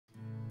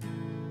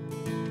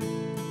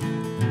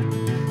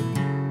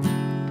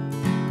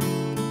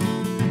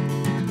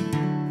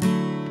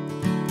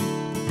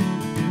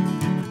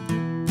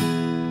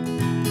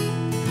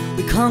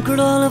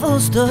conquered all of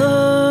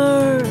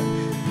Ulster,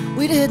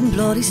 we didn't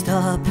bloody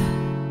stop.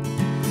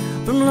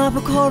 From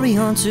Lapacori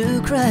on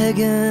to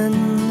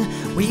Cregan,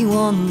 we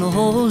won the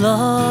whole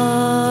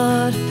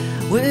lot.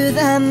 With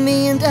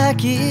Emmy and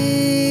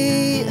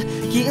Aki,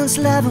 Keane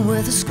Slavin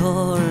with a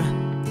score.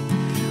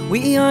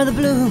 We are the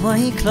blue and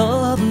white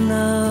club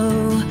now,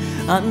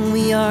 and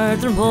we are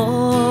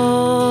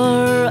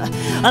Dromore.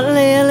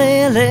 Allez,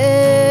 allez,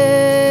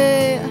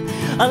 allez,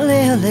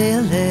 allez, allez,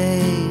 allez,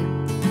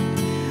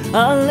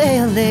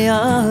 allez, allez,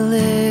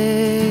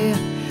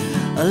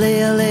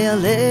 allez, allez,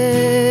 allez,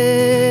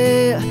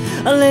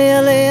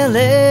 allez,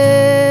 allez,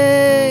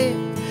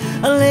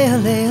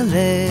 allez,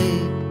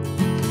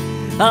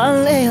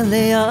 allez,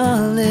 allez,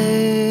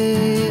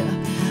 allez,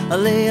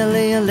 allez,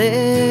 allez,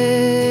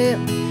 allez.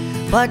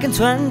 Back in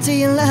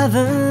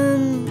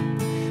 2011,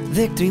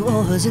 victory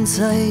was in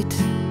sight.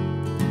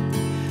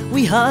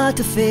 We had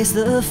to face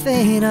the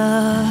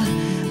Fena.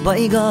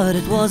 By God,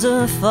 it was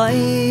a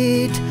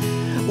fight.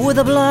 With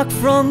a block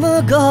from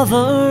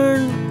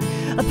McGovern,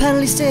 a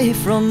penalty save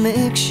from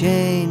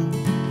McShane,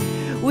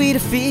 we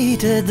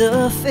defeated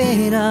the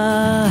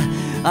Fena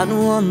and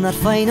won that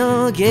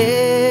final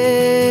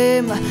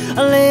game.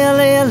 Allez,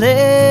 allez,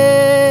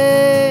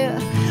 allez,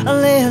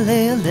 allez,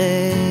 allez,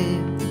 allez,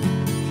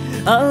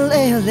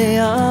 allez, allez,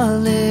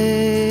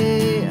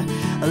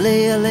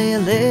 allez, allez,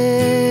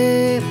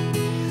 allez.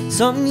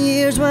 Some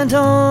years went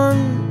on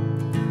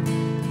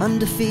and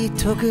defeat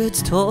took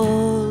its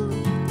toll.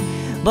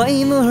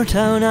 By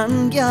Moortown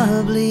and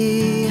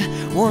Galway,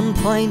 1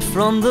 point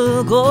from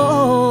the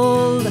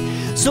goal.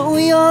 So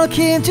we all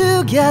came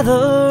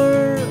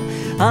together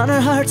and our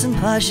hearts and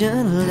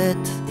passion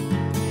lit,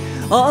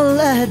 all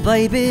led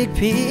by Big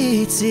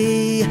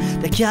Petey,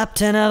 the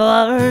captain of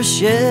our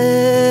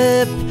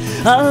ship.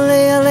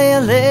 Allez, allez,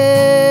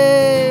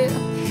 allez,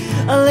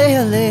 allez,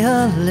 allez,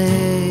 allez,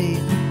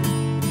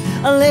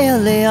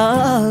 allez, allez,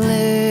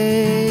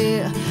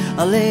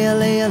 allez,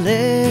 allez,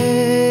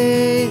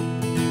 allez.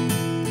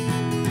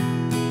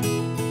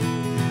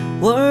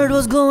 Word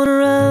was going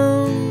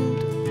around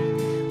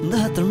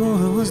that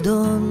Dromore was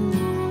done.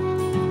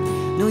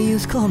 No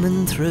use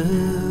coming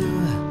through,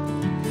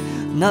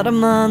 not a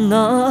man,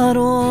 not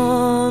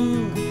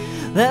one.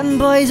 Them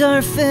boys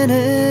are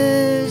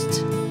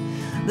finished,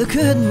 they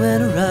couldn't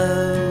win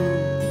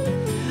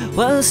around.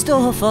 Well,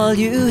 stuff all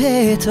you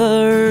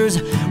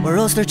haters, we're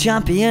Ulster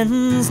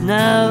champions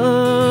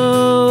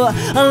now.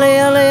 Allez,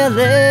 allez,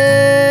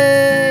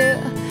 allez,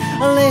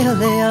 allez,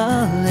 allez,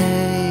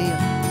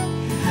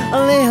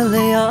 allez,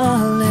 allez,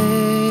 allez,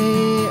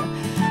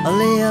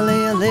 allez,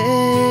 allez, allez.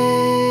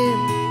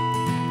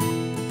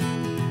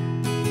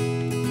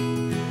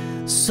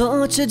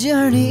 Such a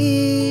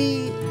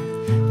journey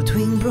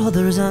between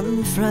brothers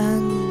and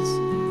friends.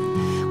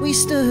 We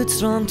stood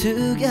strong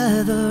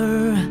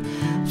together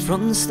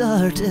from the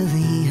start to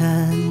the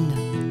end.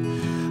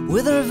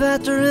 With our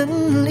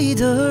veteran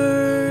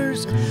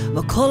leaders,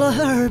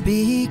 McCullough,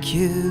 BQ,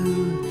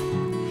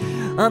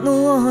 and the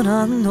one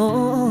and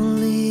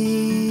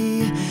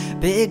only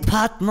Big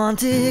Pat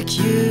Montague.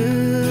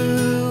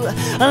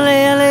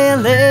 Allez, allez,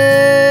 allez,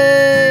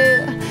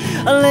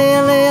 allez,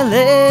 allez,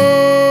 allez,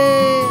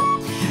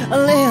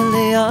 allez,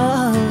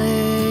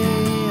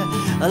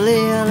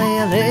 allez, allez, allez,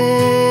 allez, allez,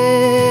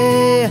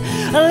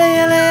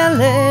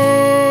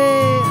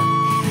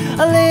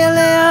 allez,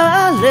 allez,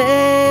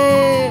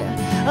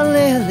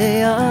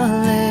 allez,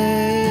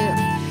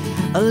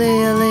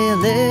 allez, allez,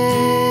 allez.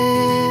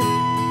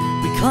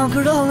 We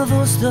conquered all of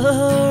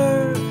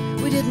Ulster,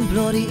 we didn't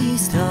bloody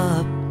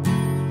stop.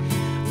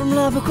 From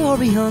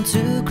Lapacori on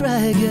to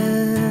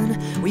Cregan,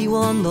 we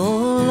won the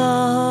whole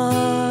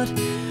lot.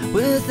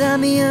 With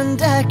Emmy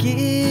and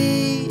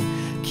Aki,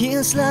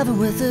 Keane Slavin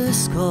with a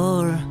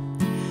score.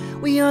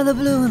 We are the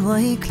blue and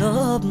white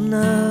club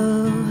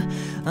now,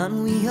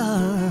 and we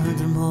are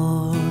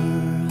Dromore.